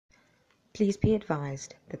Please be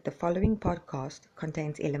advised that the following podcast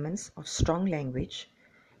contains elements of strong language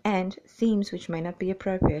and themes which may not be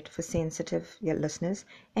appropriate for sensitive listeners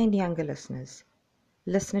and younger listeners.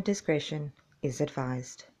 Listener discretion is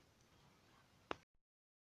advised.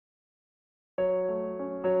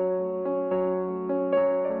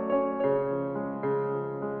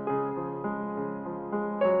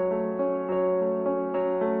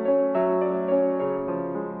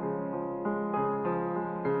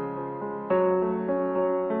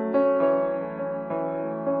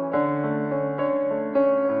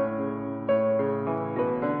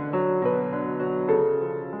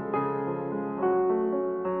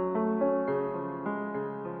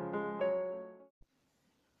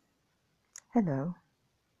 Hello.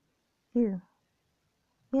 You.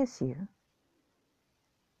 Yes, you.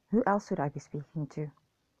 Who else would I be speaking to?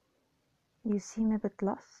 You seem a bit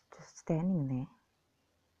lost, just standing there.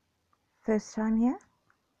 First time here?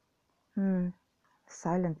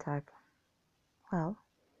 Silent type. Well,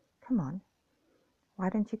 come on. Why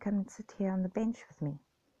don't you come and sit here on the bench with me?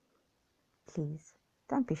 Please,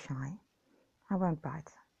 don't be shy. I won't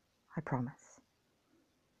bite. I promise.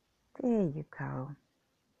 There you go.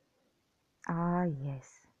 Ah,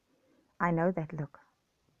 yes. I know that look.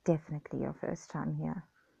 Definitely your first time here.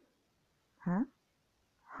 Huh?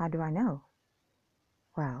 How do I know?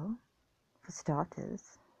 Well, for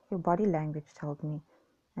starters, your body language told me,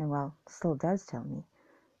 and well, still does tell me,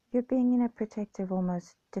 you're being in a protective,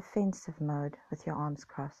 almost defensive mode with your arms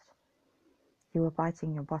crossed. You were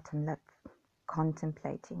biting your bottom lip,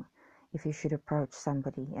 contemplating if you should approach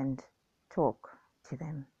somebody and talk to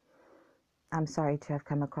them. I'm sorry to have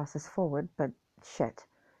come across as forward, but shit,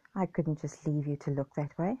 I couldn't just leave you to look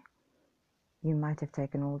that way. You might have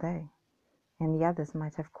taken all day, and the others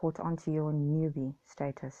might have caught on to your newbie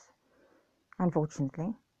status.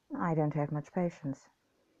 Unfortunately, I don't have much patience.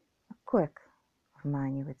 A quirk of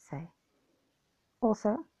mine, you would say.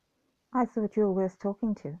 Also, I thought you were worth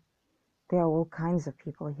talking to. There are all kinds of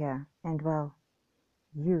people here, and well,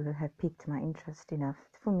 you have piqued my interest enough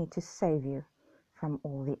for me to save you from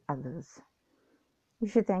all the others. You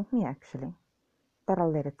should thank me, actually, but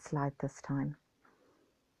I'll let it slide this time.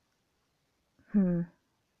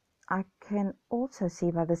 I can also see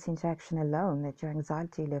by this interaction alone that your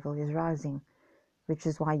anxiety level is rising, which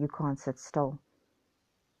is why you can't sit still.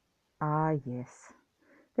 Ah, yes.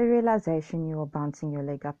 The realization you are bouncing your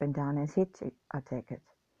leg up and down has hit you, I take it.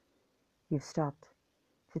 You've stopped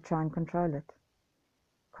to try and control it.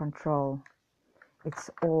 Control. It's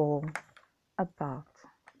all about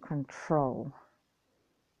control.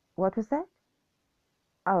 What was that?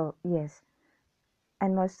 Oh, yes.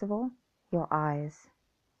 And most of all, your eyes,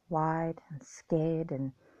 wide and scared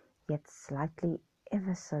and yet slightly,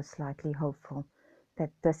 ever so slightly hopeful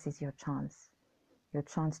that this is your chance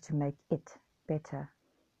to make it better,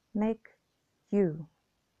 make you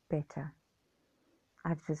better.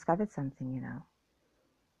 I've discovered something,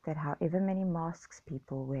 that however many masks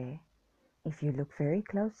people wear, if you look very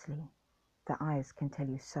closely, the eyes can tell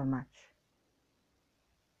you so much.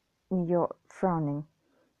 You're frowning.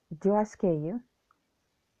 Do I scare you?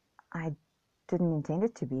 I didn't intend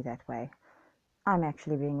it to be that way. I'm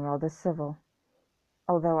actually being rather civil.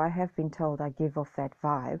 Although I have been told I give off that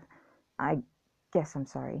vibe, I guess I'm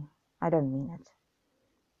sorry. I don't mean it.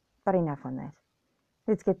 But enough on that.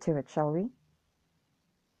 Let's get to it, shall we?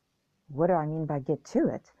 What do I mean by get to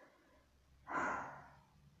it?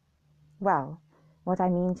 Well, what I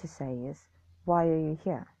mean to say is, why are you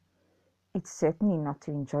here? It's certainly not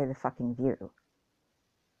to enjoy the fucking view.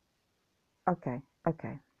 Okay,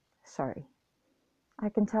 sorry. I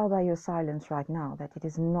can tell by your silence right now that it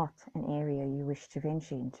is not an area you wish to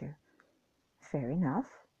venture into. Fair enough.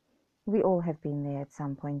 We all have been there at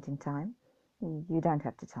some point in time. You don't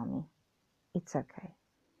have to tell me. It's okay.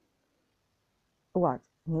 What,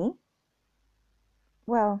 me?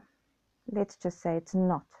 Well, let's just say it's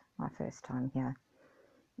not my first time here.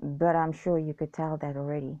 But I'm sure you could tell that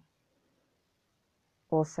already.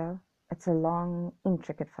 Also, it's a long,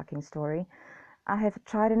 intricate fucking story. I have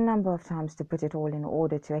tried a number of times to put it all in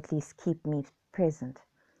order to at least keep me present.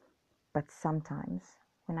 But sometimes,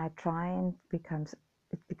 when I try and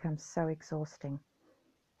it becomes so exhausting.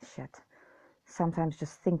 Shit. Sometimes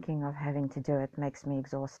just thinking of having to do it makes me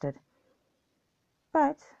exhausted.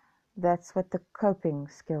 But that's what the coping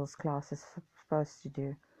skills class is supposed to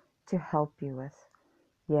do, to help you with.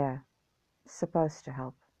 Yeah, supposed to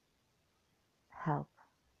help. Help.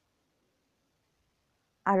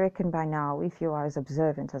 I reckon by now, if you are as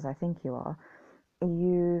observant as I think you are,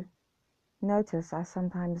 you notice I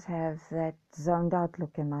sometimes have that zoned out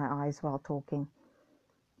look in my eyes while talking.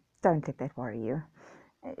 Don't let that worry you.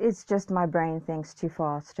 It's just my brain thinks too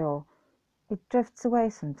fast, or it drifts away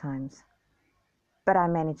sometimes. But I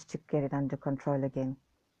managed to get it under control again.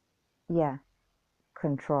 Yeah,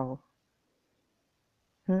 control.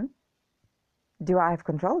 Do I have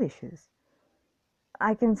control issues?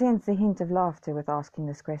 I can sense a hint of laughter with asking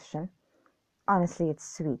this question. Honestly,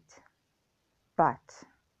 it's sweet. But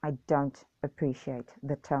I don't appreciate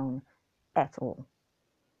the tone at all.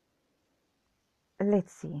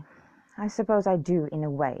 Let's see. I suppose I do in a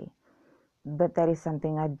way, but that is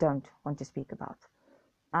something I don't want to speak about.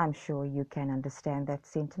 I'm sure you can understand that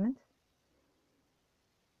sentiment.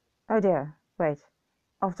 Oh dear, wait.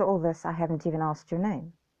 After all this, I haven't even asked your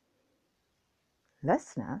name.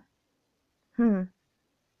 Listener?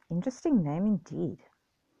 Interesting name indeed.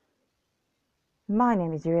 My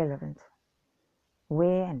name is irrelevant.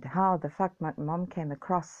 Where and how the fuck my mom came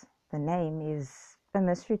across the name is a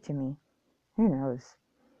mystery to me. Who knows?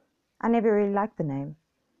 I never really liked the name.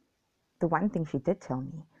 The one thing she did tell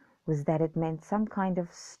me was that it meant some kind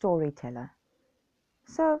of storyteller.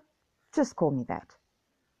 So, just call me that.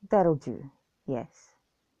 That'll do, yes.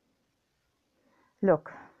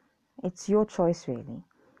 Look, it's your choice really,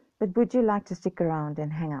 but would you like to stick around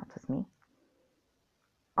and hang out with me?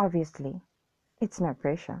 Obviously, it's no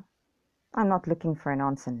pressure. I'm not looking for an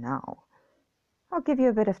answer now. I'll give you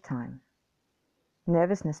a bit of time.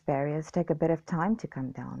 Nervousness barriers take a bit of time to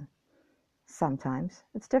come down. Sometimes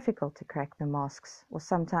it's difficult to crack the masks, or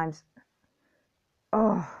sometimes...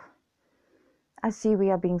 Oh, I see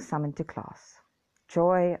we are being summoned to class.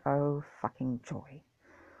 Joy, oh fucking joy.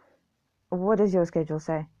 What does your schedule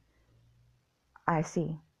say? I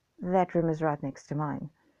see. That room is right next to mine.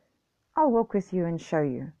 I'll walk with you and show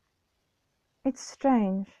you. It's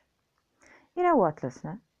strange. You know what,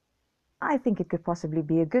 listener? I think it could possibly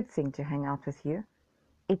be a good thing to hang out with you.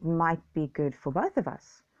 It might be good for both of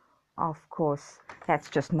us. Of course, that's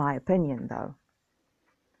just my opinion, though.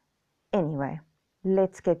 Anyway,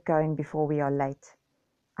 let's get going before we are late.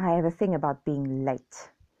 I have a thing about being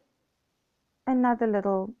late. Another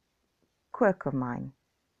little quirk of mine,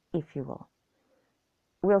 if you will.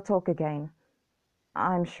 We'll talk again,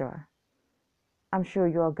 I'm sure. I'm sure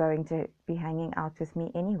you are going to be hanging out with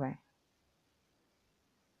me anyway.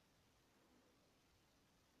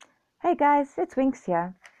 Hey guys, it's Winx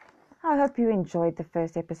here. I hope you enjoyed the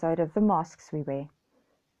first episode of The Masks We Wear.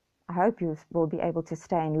 I hope you will be able to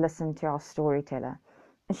stay and listen to our storyteller.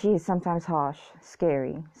 She is sometimes harsh,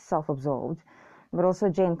 scary, self-absorbed, but also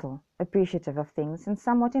gentle, appreciative of things, and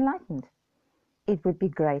somewhat enlightened. It would be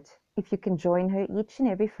great if you can join her each and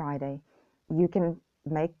every Friday. You can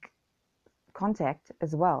make contact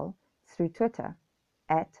as well through Twitter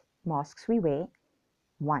at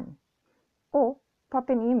maskswewear1, or pop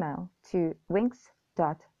an email to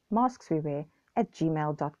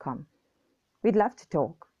winx.maskswewear@gmail.com. We'd love to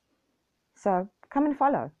talk. So come and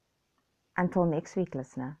follow. Until next week,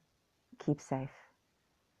 listener, keep safe.